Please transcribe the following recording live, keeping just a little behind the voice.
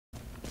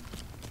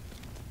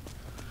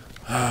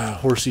Ah,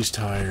 horsey's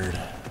tired.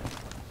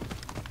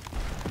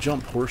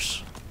 Jump,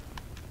 horse.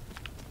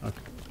 Okay.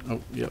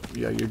 Oh, yep,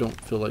 yeah, you don't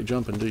feel like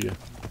jumping, do you?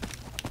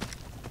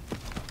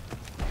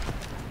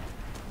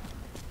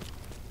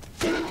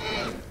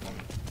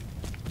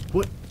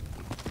 What?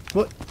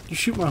 What? You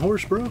shoot my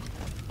horse, bro?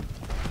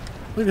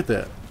 Look at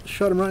that.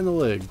 Shot him right in the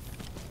leg.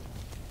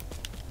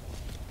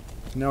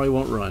 Now he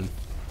won't run.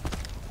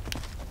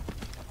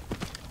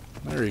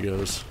 There he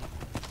goes.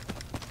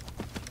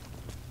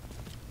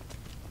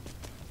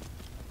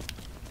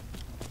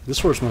 This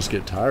horse must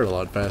get tired a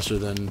lot faster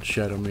than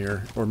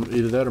Shadowmere. Or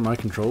either that or my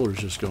controller's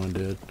just going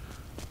dead.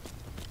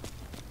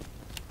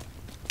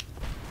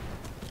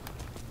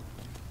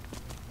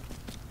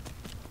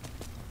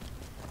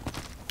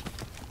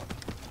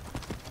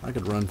 I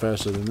could run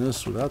faster than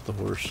this without the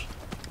horse.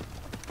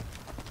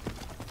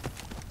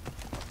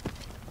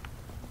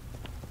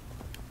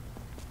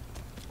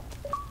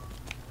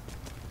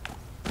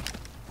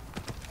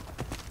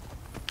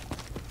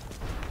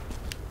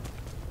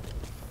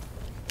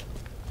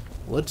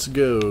 Let's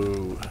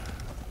go.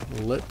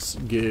 Let's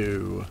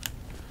go.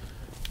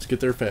 Let's get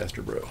there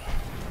faster, bro.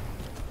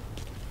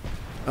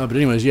 But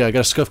anyways, yeah, I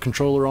got a scuff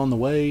controller on the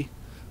way.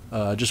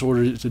 I just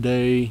ordered it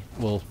today.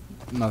 Well,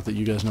 not that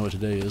you guys know what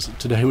today is.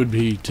 Today would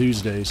be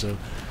Tuesday, so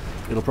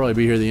it'll probably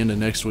be here the end of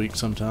next week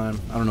sometime.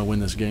 I don't know when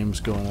this game's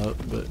going up,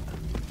 but...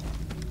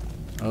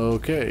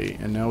 Okay,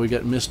 and now we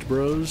got Mist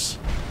Bros.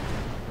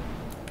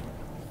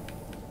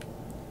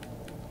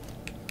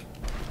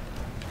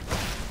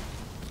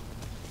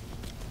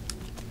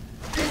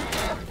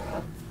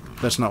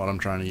 That's not what I'm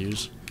trying to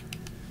use.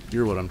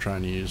 You're what I'm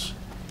trying to use.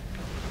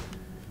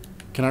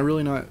 Can I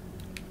really not...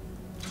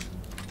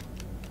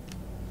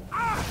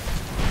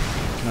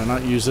 Can I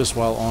not use this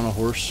while on a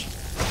horse?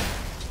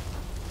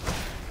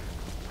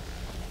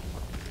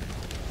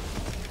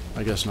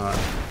 I guess not.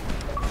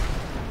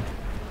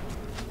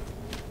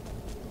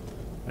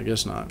 I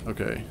guess not.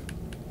 Okay.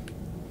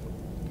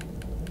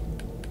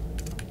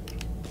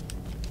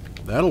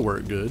 That'll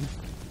work good.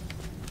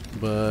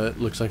 But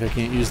looks like I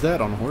can't use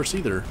that on a horse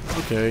either.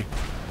 Okay.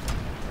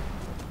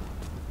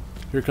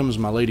 Here comes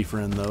my lady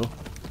friend, though.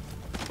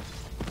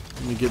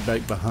 Let me get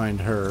back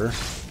behind her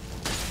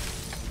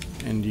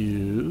and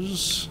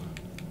use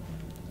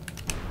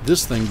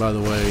this thing, by the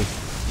way.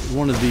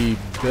 One of the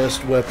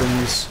best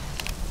weapons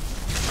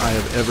I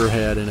have ever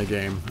had in a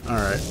game.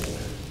 Alright.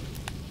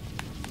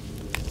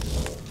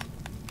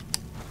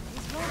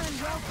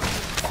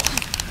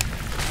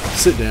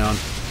 Sit down.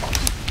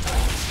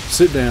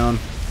 Sit down.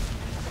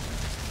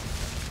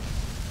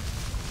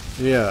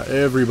 Yeah,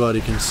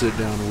 everybody can sit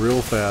down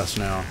real fast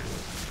now.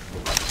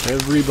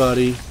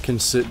 Everybody can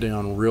sit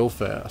down real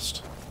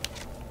fast.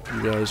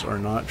 You guys are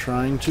not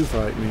trying to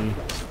fight me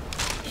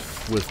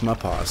with my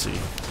posse.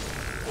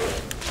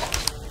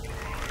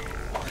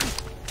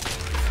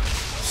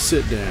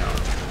 Sit down.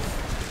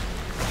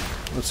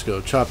 Let's go.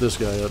 Chop this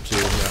guy up too.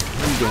 Yeah.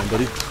 How you doing,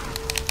 buddy?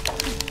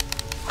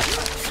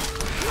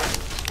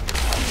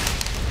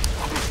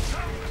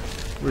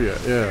 Where you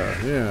at?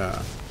 Yeah,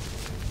 yeah.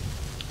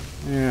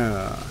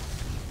 Yeah.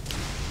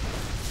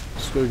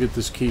 Let's go get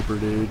this keeper,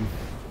 dude.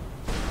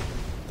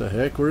 The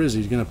heck? Where is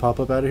he? He's gonna pop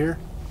up out of here?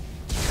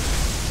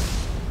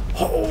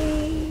 Oh!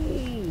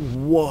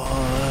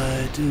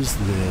 What is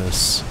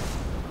this?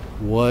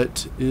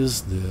 What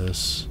is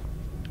this?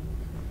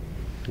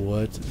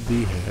 What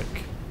the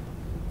heck?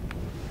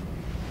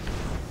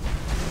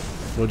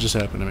 What just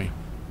happened to me?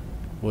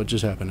 What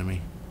just happened to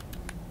me?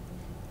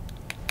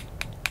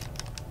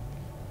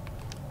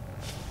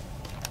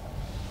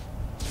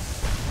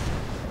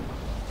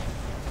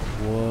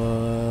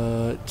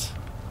 What?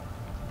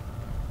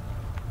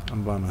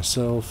 I'm by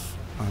myself.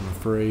 I'm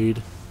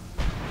afraid.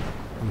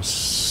 I'm a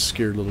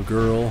scared little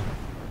girl.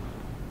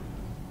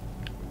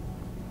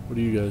 What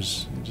are you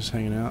guys? You just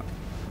hanging out?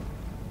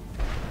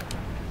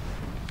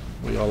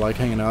 We all like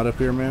hanging out up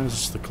here, man? Is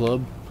this the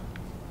club?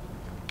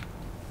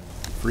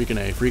 Freaking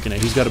A, freaking A.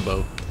 He's got a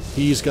bow.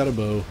 He's got a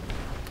bow.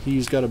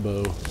 He's got a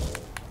bow.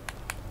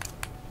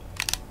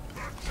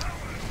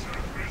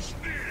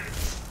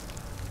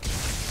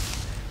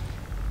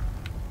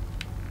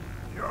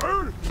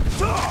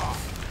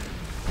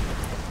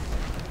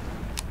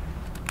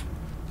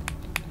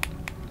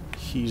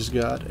 He's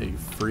got a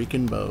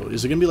freaking bow.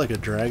 Is it gonna be like a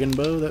dragon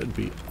bow? That would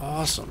be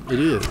awesome. It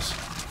is.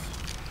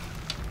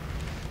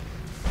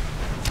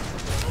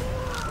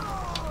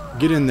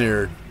 Get in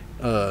there,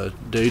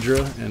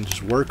 Daedra, and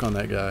just work on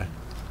that guy.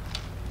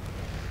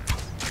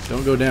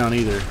 Don't go down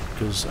either,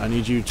 because I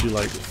need you to,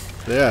 like,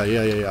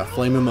 yeah.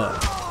 Flame him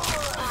up.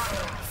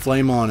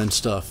 Flame on and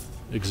stuff.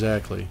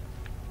 Exactly.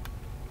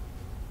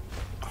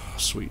 Oh,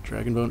 sweet.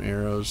 Dragonbone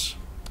arrows.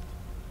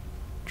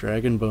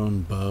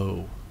 Dragonbone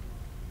bow.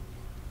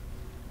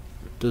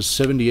 It does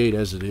 78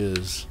 as it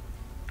is.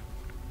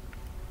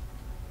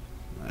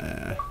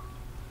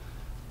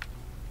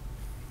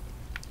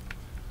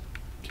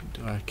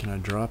 Can I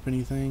drop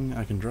anything?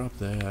 I can drop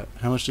that.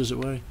 How much does it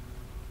weigh?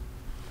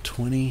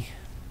 20.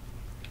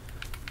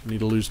 I need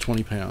to lose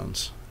 20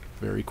 pounds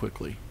very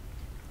quickly.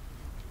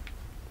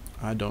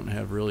 I don't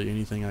have really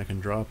anything I can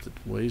drop that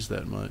weighs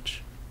that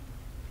much.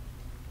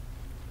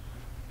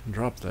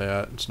 Drop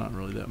that. It's not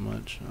really that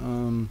much.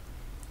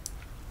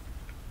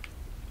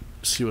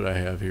 See what I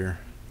have here.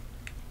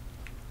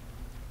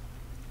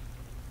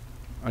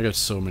 I got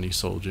so many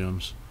soul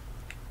gems.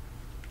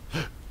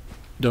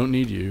 Don't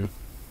need you.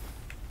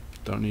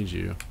 Don't need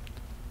you.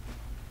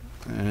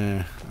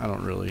 I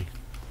don't really.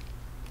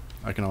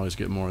 I can always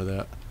get more of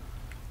that.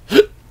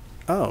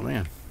 Oh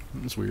man,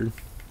 that's weird.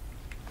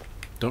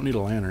 Don't need a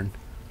lantern.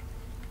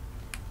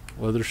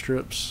 Leather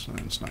strips.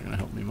 It's not going to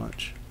help me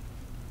much.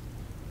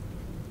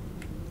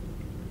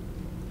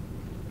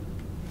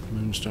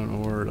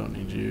 Moonstone ore. Don't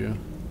need you.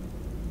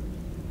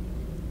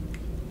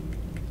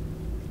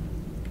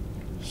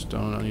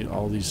 Stone. I need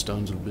all these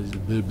stones of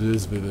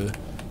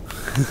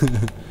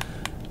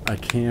I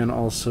can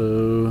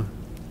also.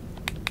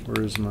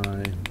 Where's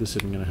my? This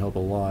isn't going to help a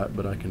lot,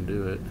 but I can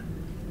do it.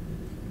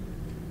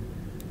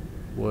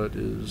 What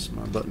is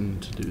my button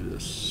to do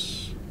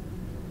this?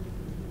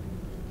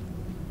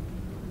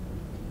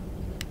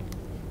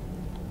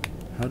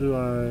 How do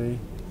I?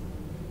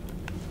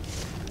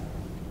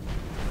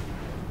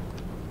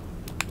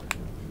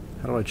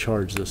 How do I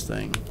charge this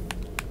thing?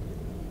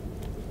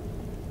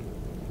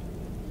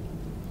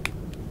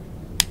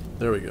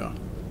 There we go.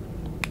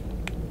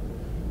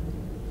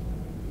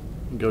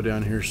 Go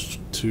down here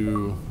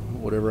to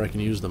whatever I can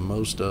use the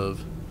most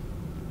of.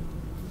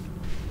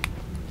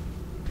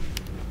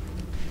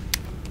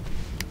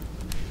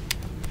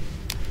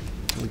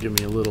 It'll give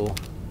me a little...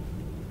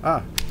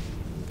 Ah!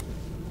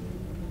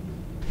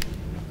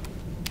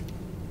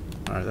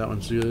 Alright, that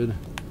one's good.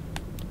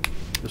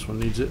 This one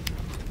needs it.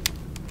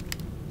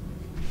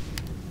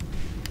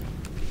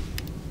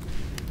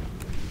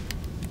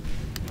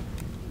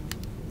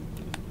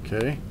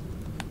 Okay.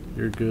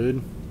 You're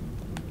good.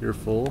 You're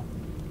full.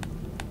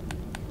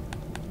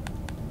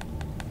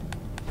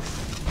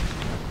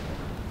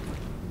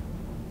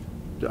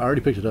 I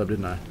already picked it up,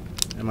 didn't I?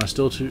 Am I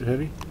still too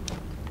heavy?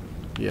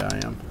 Yeah,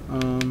 I am.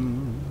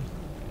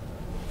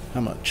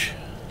 How much?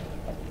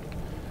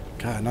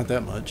 God, not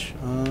that much.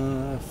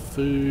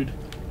 Food.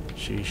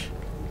 Sheesh.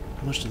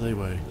 How much do they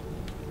weigh?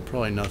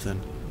 Probably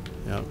nothing.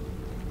 Yep.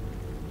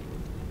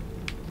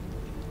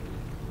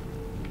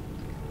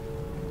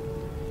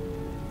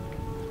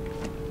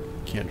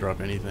 Can't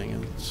drop anything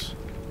else.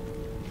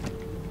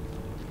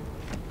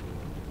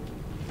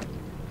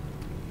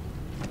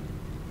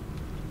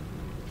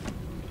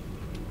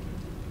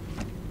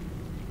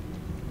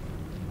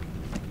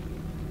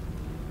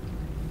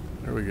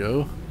 There we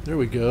go. There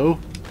we go.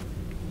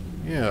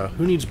 Yeah,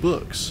 who needs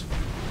books?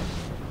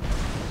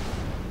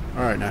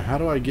 Alright, now how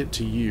do I get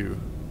to you?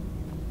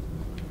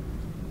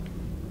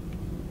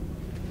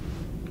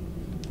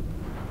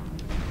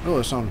 Oh,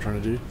 that's not what I'm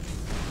trying to do.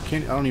 I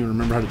don't even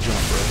remember how to jump,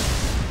 bro.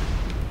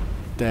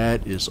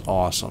 That is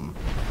awesome.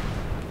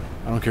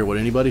 I don't care what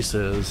anybody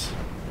says.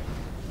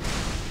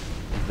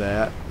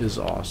 That is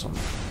awesome.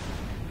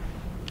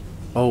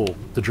 Oh,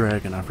 the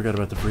dragon. I forgot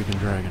about the freaking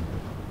dragon.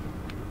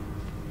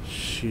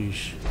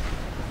 Sheesh.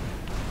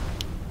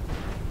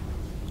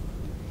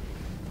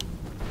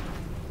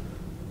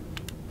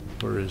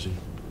 Where is he?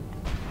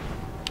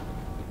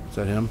 Is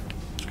that him?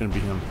 It's gonna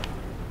be him.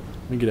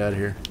 Let me get out of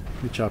here.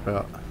 Let me chop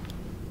out.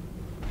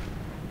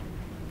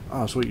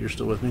 Oh, sweet, you're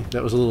still with me.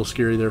 That was a little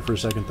scary there for a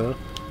second, though.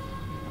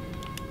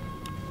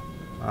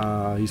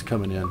 He's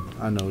coming in.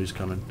 I know he's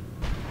coming.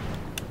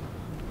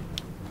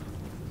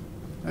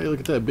 Hey, look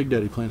at that. Big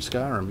Daddy playing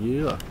Skyrim.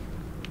 Yeah.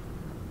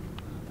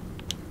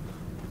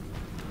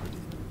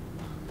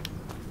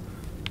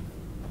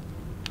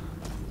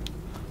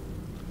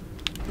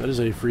 That is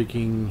a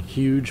freaking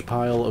huge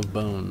pile of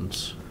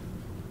bones.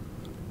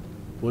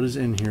 What is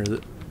in here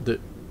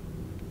that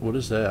what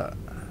is that?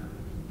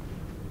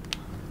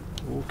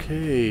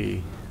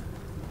 Okay.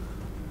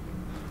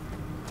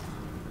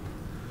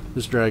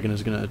 This dragon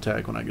is going to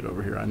attack when I get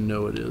over here. I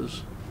know it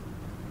is.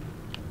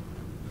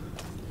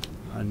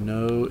 I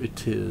know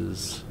it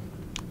is.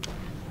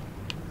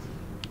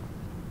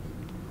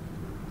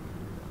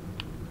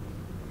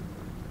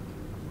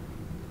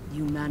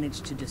 You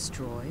managed to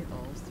destroy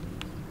all three.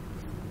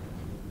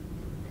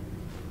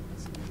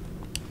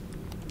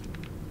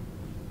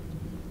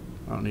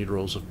 I don't need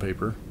rolls of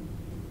paper.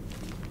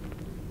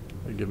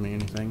 They give me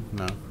anything?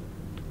 No.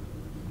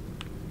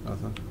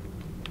 Nothing.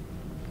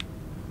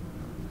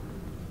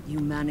 You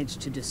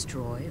managed to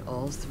destroy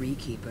all three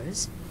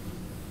keepers?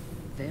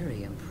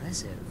 Very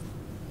impressive.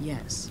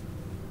 Yes.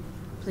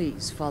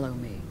 Please follow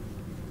me.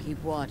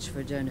 Keep watch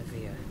for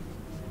Durnevere.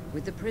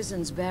 With the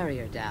prison's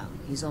barrier down,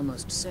 he's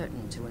almost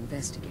certain to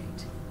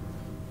investigate.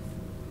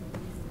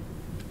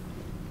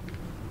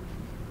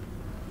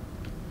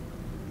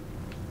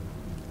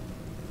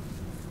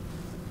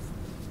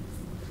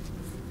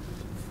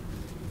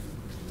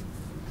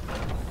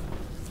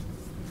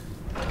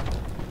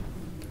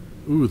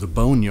 Ooh, the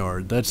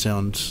boneyard. That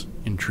sounds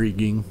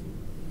intriguing.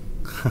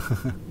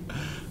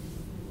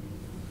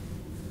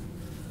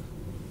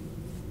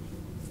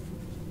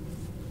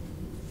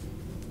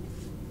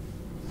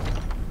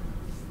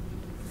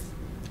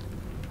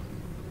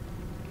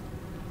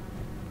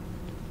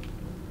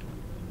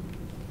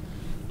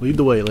 Lead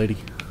the way, lady.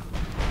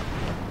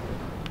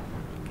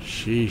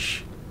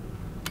 Sheesh.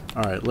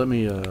 Alright, let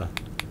me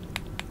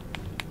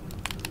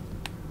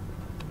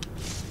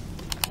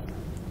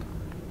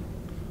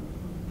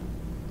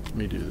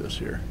do this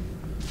here.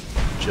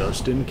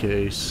 Just in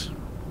case.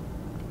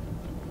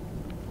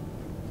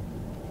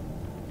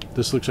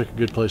 This looks like a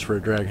good place for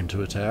a dragon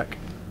to attack.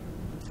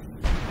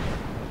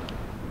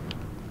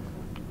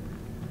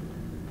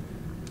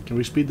 Can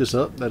we speed this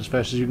up? That as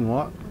fast as you can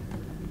walk?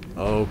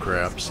 Oh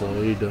crap,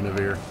 slowly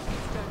Donavir.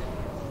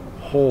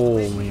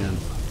 Oh man.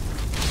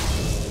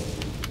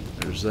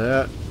 There's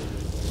that.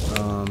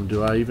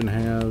 Do I even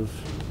have...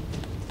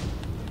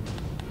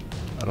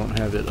 I don't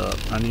have it up.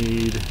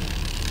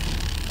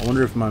 I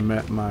wonder if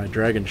my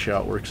dragon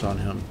shout works on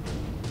him.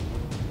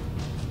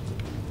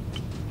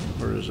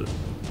 Where is it?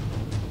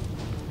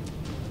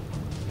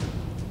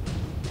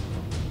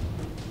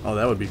 Oh,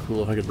 that would be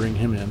cool if I could bring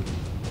him in.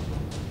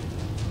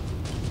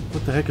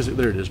 What the heck is it?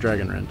 There it is,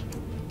 Dragon Rend.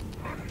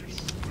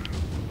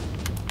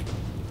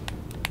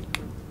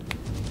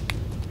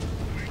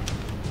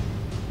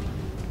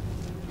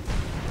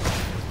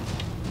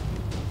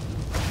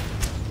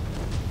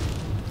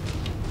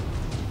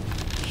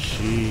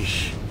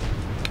 Sheesh.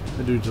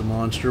 That dude's a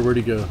monster. Where'd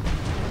he go?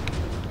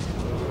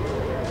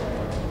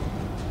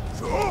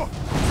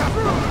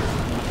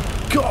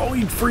 Go,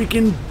 he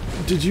freaking...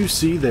 Did you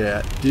see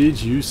that?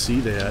 Did you see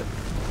that?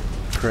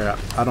 Crap.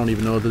 I don't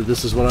even know that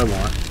this is what I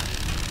want.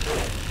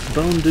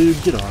 Bone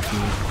dude, get off me.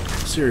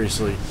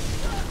 Seriously.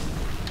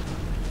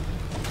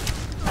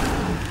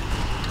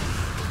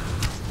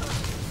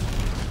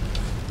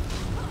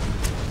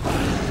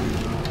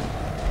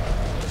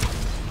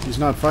 He's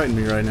not fighting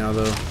me right now,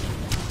 though.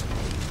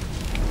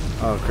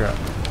 Oh, crap.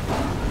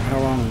 How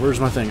long? Where's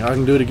my thing? I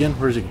can do it again?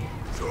 Where's he?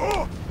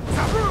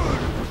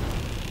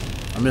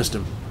 I missed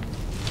him.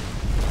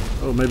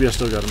 Oh, maybe I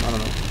still got him. I don't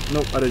know.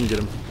 Nope, I didn't get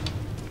him.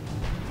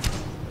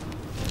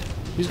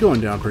 He's going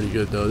down pretty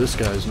good, though. This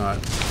guy's not...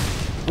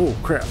 Oh,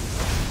 crap.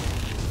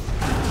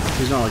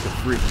 He's not like a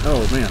freak.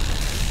 Oh, man.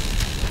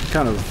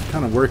 Kind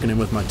of working him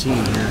with my team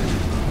here.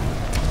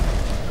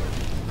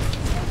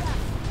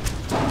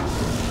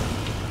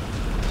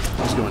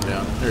 He's going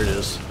down. There it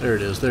is. There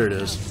it is. There it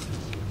is.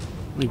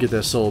 Let me get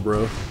that soul,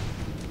 bro.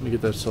 Let me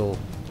get that soul.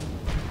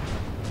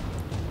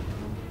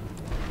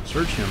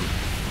 Search him.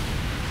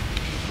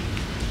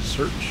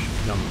 Search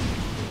him.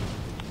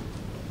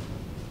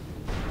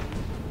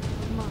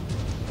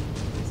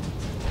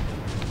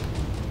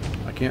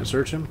 I can't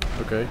search him?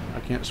 Okay, I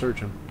can't search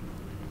him.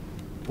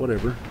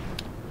 Whatever.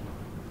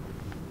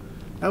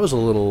 That was a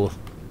little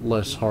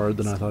less hard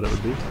than I thought it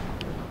would be.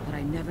 But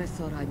I never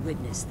thought I'd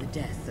witness the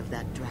death of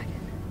that dragon.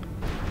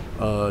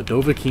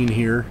 Dovahkiin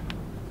here.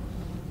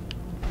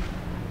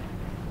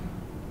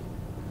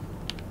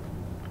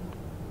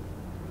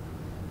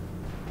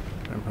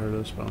 Vampire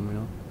dust, bone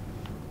meal.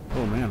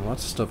 Oh man,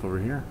 lots of stuff over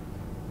here.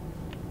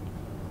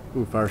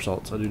 Ooh, fire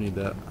salts. I do need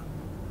that.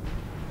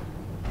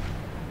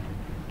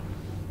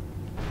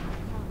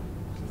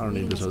 I don't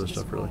need this other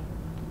stuff really.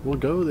 We'll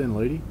go then,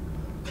 lady.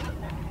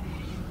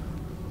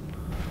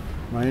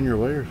 Am I in your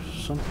way or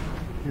something?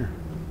 Here.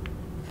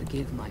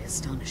 Forgive my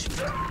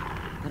astonishment,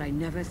 but I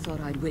never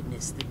thought I'd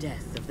witness the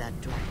death of that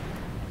dragon.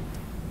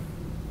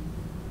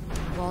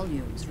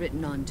 Volumes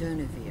written on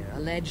Durnevere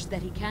allege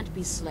that he can't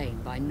be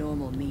slain by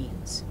normal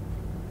means.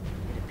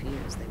 It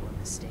appears they were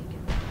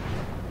mistaken.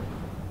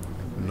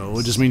 No,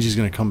 it just means he's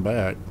gonna come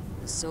back.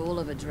 The soul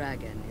of a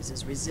dragon is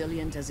as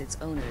resilient as its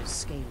owner's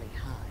scaly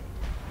hide.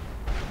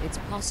 It's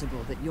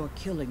possible that your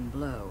killing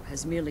blow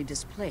has merely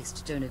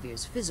displaced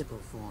Durnevere's physical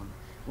form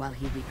while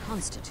he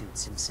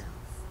reconstitutes himself.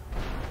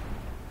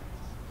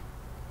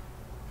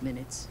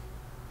 Minutes,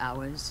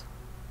 hours,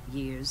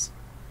 years,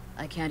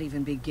 I can't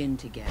even begin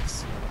to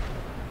guess.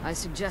 I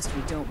suggest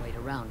we don't wait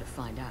around to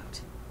find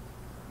out.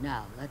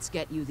 Now, let's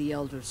get you the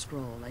Elder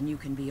Scroll and you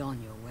can be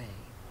on your way.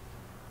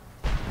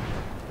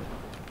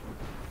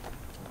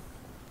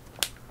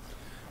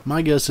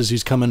 My guess is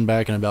he's coming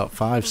back in about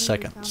 5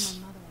 seconds.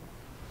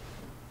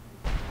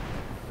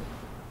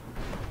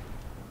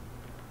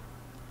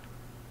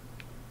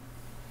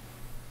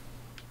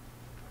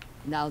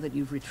 Now that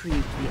you've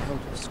retrieved the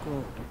Elder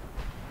Scroll,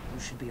 you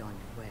should be on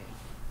your way.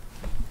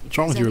 What's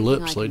wrong with your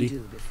lips, lady? Do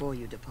before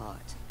you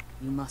depart,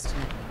 you must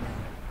let me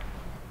know.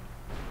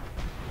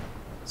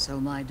 So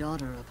my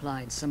daughter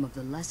applied some of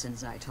the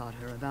lessons I taught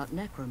her about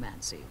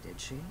necromancy, did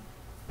she?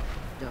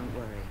 Don't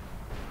worry.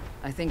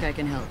 I think I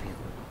can help you.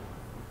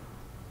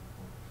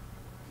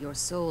 Your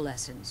soul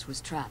essence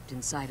was trapped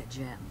inside a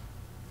gem.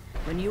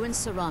 When you and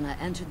Serana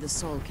entered the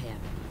soul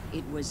camp,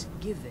 it was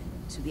given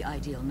to the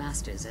Ideal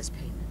Masters as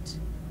payment.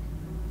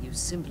 You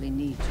simply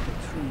need to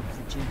retrieve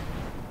the gem.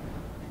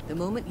 The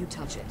moment you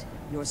touch it,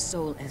 your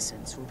soul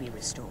essence will be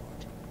restored.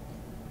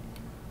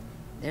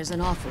 There's an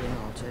offering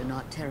altar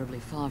not terribly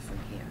far from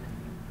here.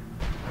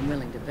 I'm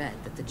willing to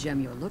bet that the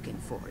gem you're looking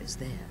for is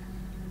there.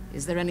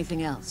 Is there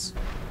anything else?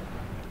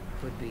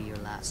 Could be your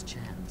last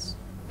chance.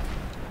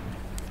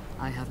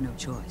 I have no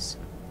choice.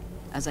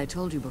 As I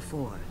told you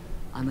before,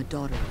 I'm a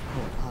daughter of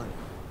Cold Haru.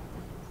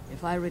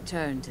 If I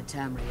return to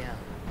Tamriel,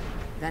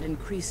 that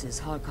increases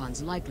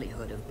Harkon's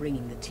likelihood of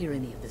bringing the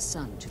tyranny of the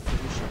sun to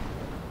fruition.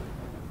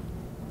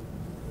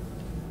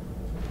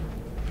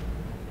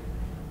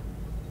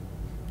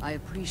 I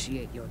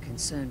appreciate your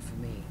concern for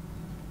me,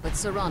 but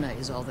Serana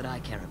is all that I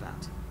care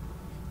about.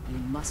 You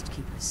must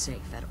keep her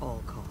safe at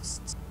all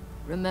costs.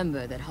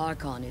 Remember that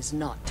Harkon is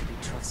not to be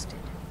trusted.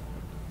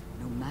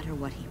 No matter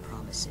what he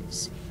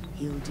promises,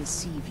 he'll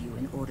deceive you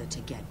in order to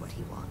get what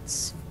he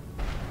wants.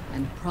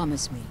 And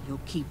promise me you'll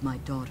keep my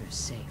daughter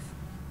safe.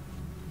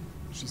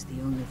 She's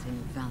the only thing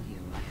of value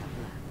I have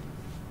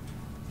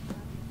left.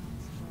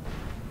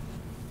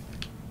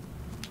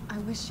 I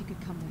wish you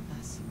could come with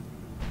us.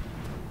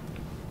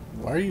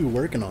 Why are you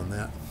working on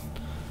that?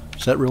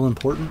 Is that real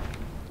important?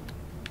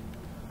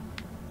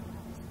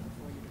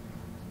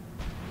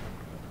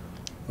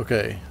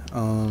 Okay,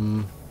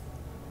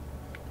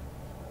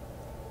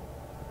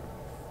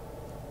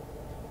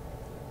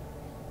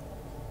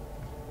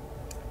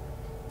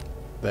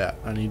 that.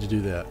 I need to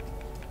do that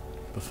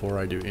before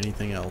I do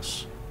anything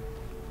else.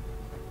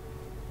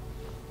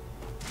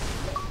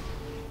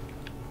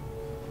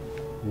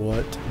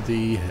 What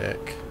the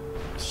heck?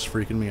 This is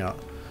freaking me out.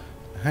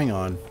 Hang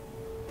on.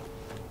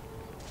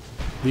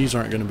 These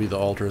aren't going to be the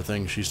altar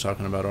things she's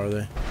talking about, are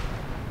they?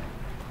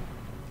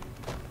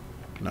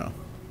 No.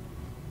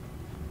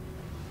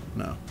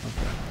 No.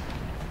 Okay.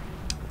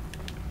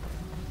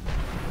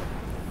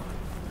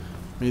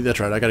 Maybe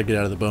that's right. I got to get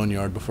out of the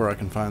boneyard before I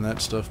can find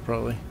that stuff,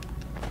 probably.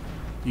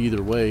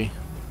 Either way.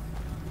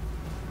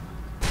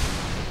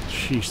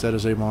 Sheesh, that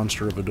is a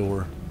monster of a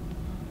door.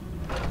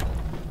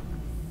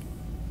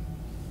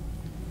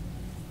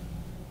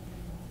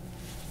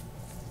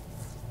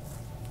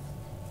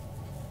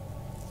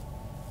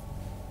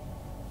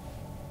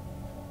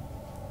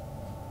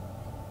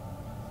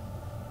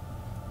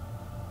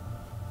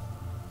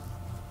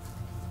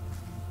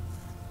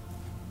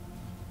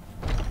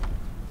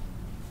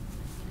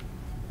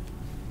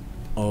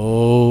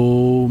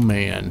 Oh,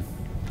 man.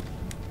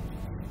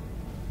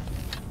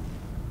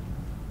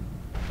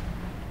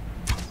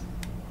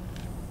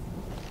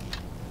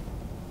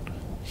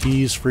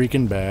 He's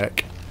freaking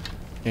back.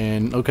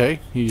 And,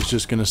 okay, he's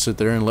just gonna sit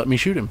there and let me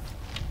shoot him.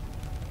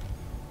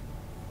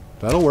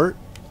 That'll work.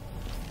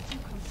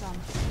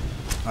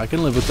 I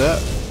can live with that.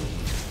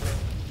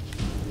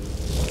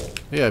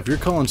 Yeah, if you're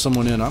calling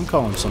someone in, I'm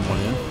calling someone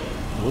in.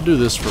 We'll do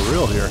this for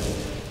real here.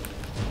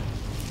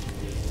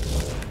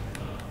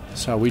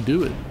 That's how we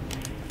do it.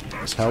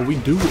 That's how we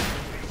do it.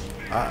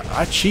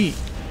 I cheat.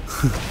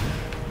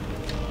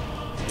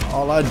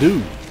 All I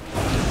do.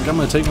 Think I'm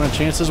gonna take my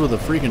chances with a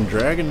freaking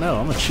dragon? No,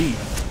 I'm a cheat.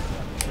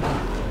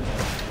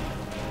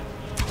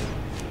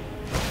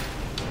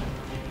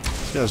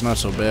 This guy's not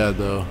so bad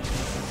though.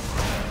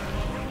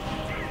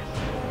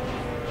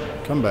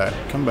 Come back,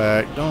 come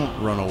back. Don't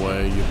run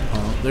away, you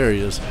punk. There he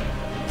is.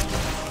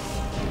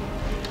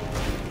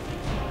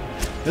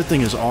 That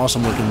thing is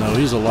awesome looking though.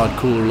 He's a lot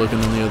cooler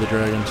looking than the other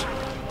dragons.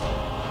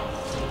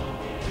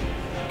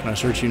 Can I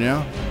search you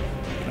now?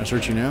 Can I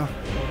search you now?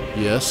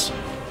 Yes.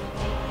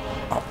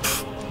 Oh,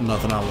 pff,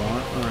 nothing I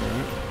want.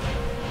 Alright.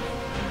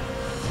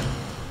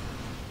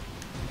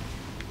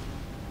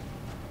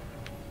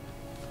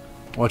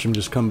 Watch him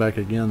just come back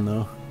again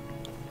though.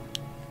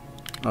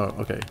 Oh,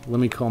 okay. Let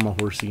me call my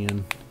horsey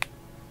in.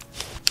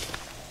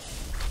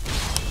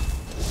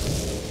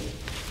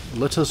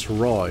 Let us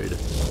ride.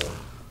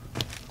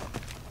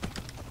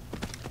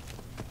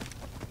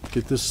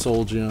 Get this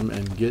soul gem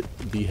and get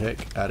the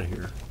heck out of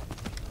here.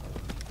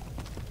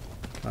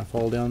 Can I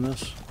fall down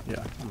this?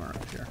 Yeah, I'm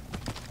alright here.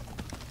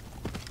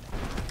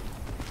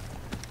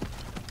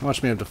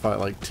 Watch me have to fight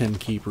like 10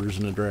 keepers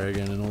and a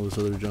dragon and all this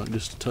other junk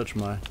just to touch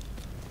my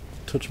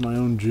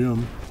own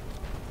gem.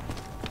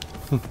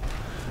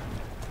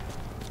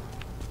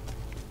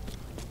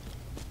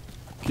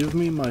 Give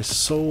me my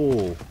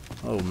soul.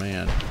 Oh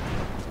man.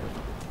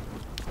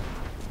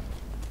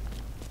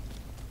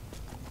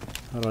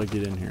 How do I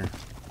get in here?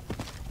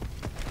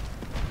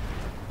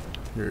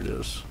 Here it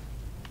is.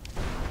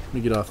 Let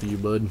me get off of you,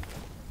 bud.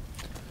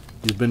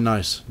 You've been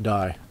nice.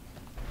 Die.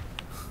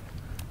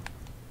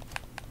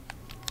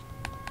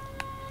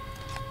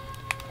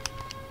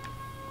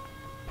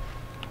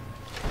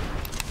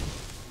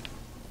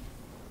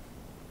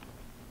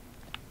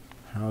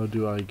 How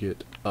do I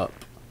get up?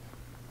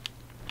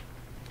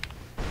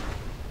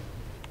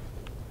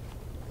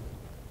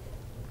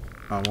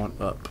 I want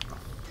up.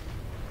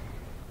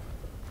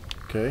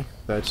 Okay,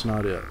 that's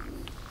not it.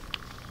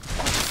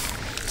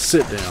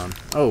 Sit down.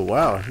 Oh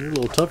wow, you're a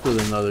little tougher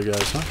than the other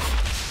guys, huh?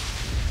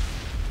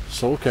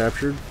 Soul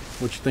captured.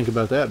 What you think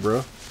about that,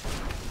 bro?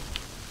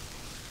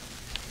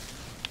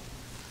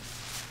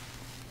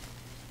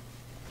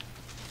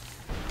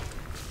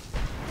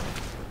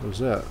 What was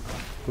that?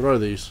 What are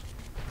these?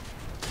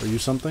 Are you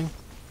something?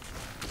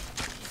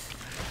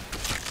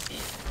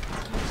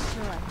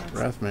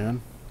 Wrathman.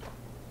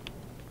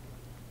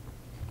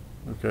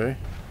 Okay.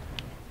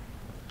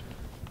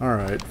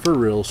 Alright, for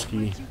real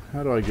ski.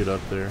 How do I get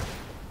up there?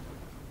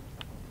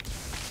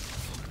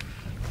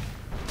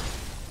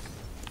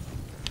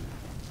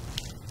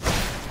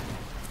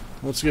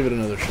 let's give it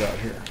another shot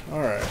here.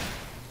 Alright.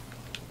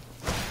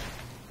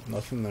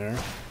 Nothing there.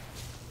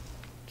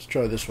 Let's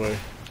try this way.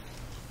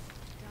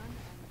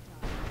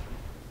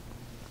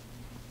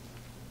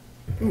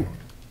 Ooh,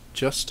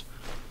 just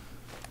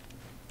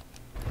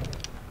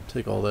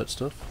take all that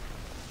stuff.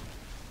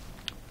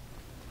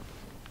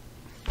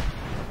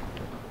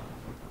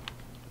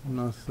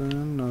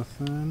 Nothing,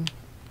 nothing.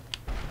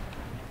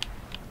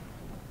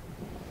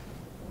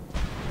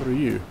 What are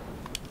you?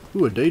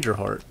 Ooh, a Daedra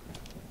heart.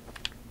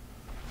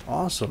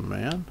 Awesome,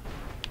 man.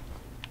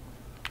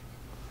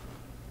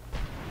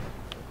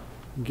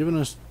 Giving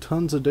us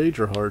tons of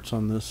Daedra hearts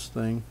on this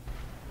thing.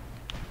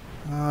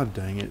 Ah,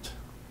 dang it.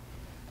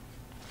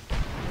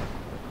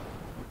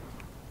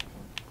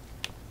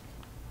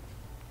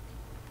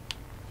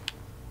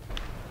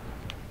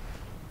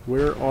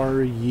 Where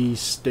are ye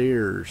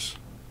stairs?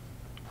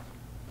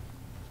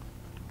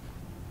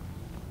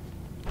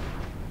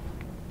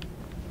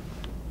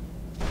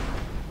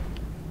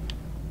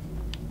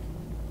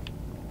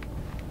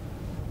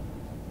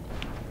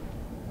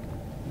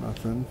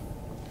 Nothing.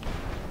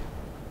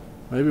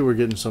 Maybe we're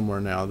getting somewhere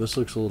now. This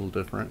looks a little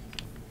different.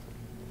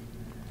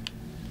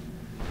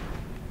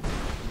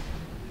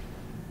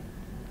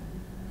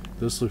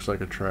 This looks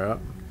like a trap.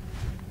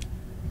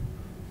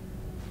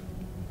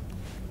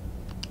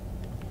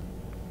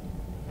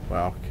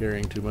 Wow,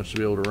 carrying too much to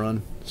be able to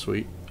run.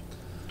 Sweet.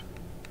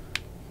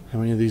 How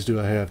many of these do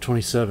I have?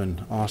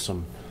 27.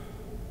 Awesome.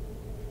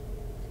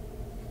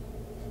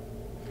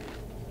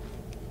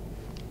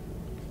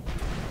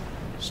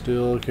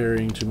 Still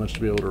carrying too much to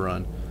be able to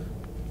run.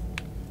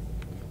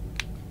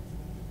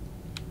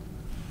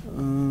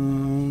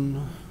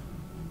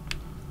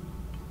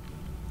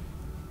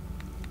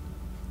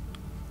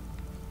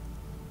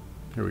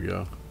 Here we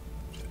go.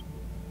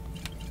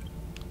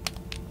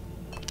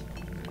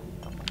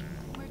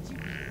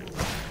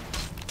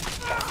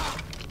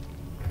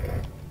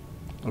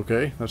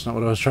 Okay, that's not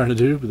what I was trying to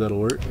do, but that'll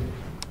work. Did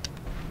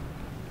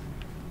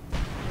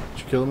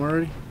you kill him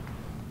already?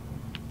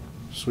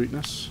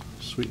 Sweetness,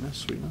 sweetness,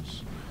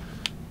 sweetness.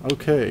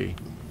 Okay.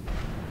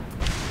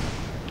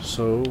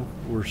 So,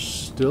 we're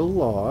still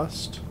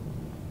lost.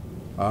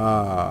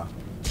 Ah.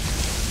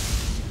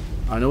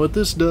 I know what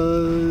this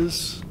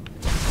does.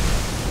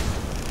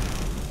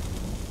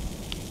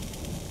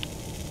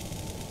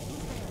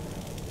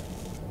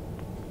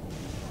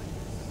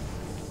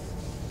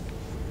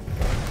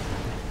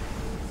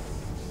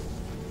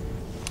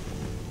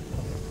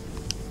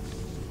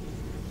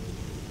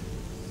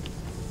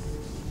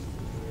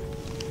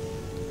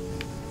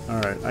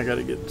 Alright, I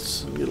gotta get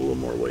a little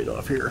more weight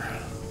off here.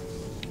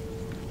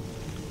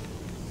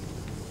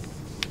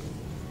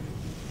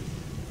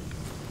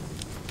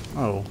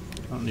 Oh,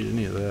 I don't need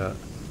any of that.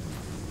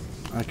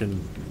 I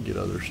can get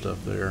other stuff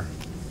there.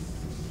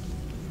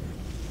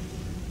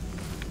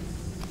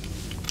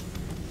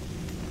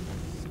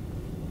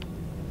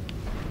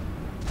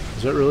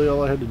 Is that really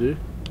all I had to do?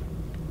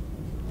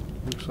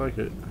 Looks like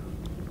it.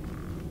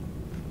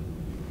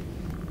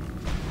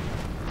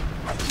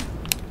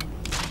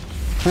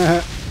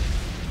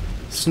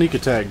 Sneak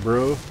attack,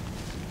 bro.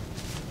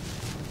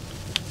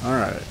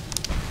 Alright.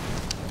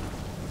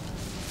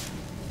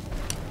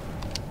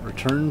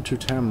 Return to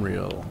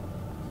Tamriel.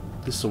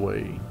 This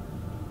away.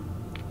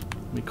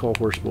 Let me call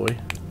Horseboy.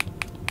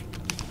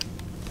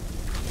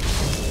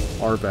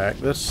 Arback.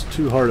 That's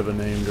too hard of a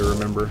name to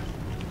remember.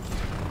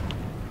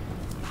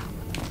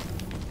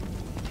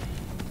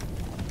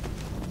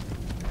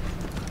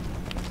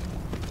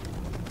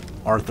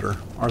 Arthur.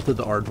 Arthur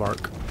the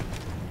Aardvark.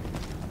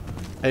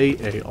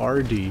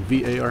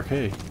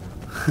 A-A-R-D-V-A-R-K.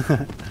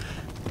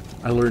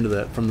 I learned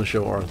that from the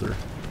show Arthur.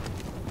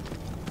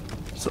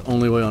 It's the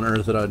only way on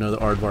Earth that I know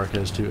that Aardvark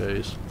has two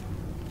A's.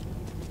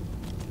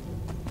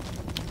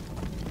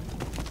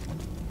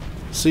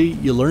 See,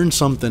 you learn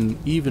something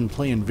even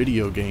playing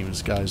video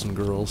games, guys and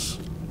girls.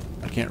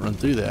 I can't run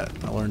through that.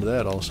 I learned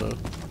that also.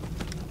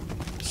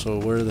 So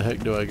where the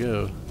heck do I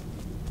go?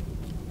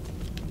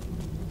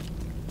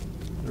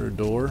 Is there a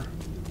door?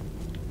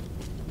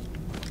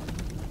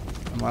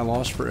 Am I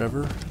lost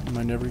forever? Am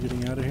I never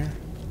getting out of here?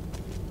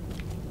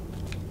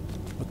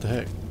 What the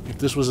heck? If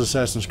this was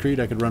Assassin's Creed,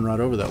 I could run right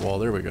over that wall.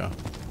 There we go.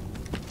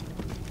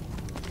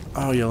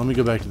 Oh yeah, let me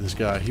go back to this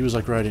guy. He was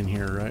like right in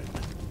here, right?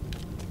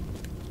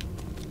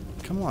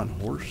 Come on,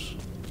 horse.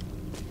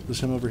 Is this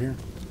him over here?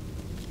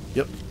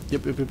 Yep.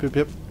 Yep, yep, yep, yep,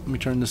 yep. Let me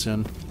turn this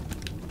in.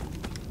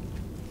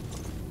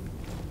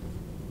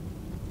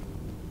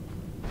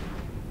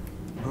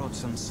 Brought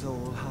some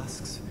soul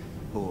husks?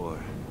 Or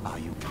are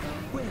you...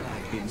 Well,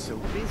 I've been so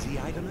busy,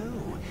 I don't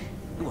know.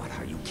 What,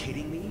 are you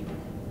kidding me?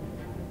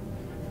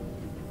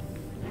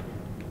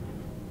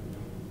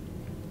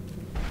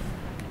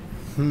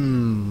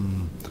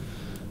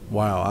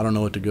 Wow, I don't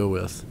know what to go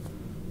with.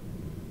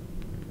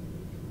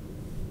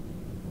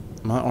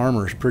 My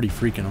armor's pretty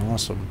freaking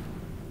awesome.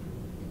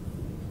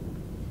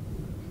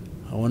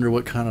 I wonder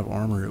what kind of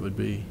armor it would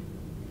be.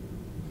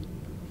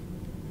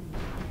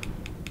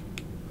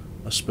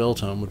 A spell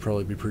tome would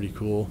probably be pretty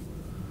cool.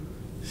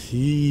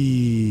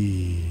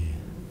 Eee.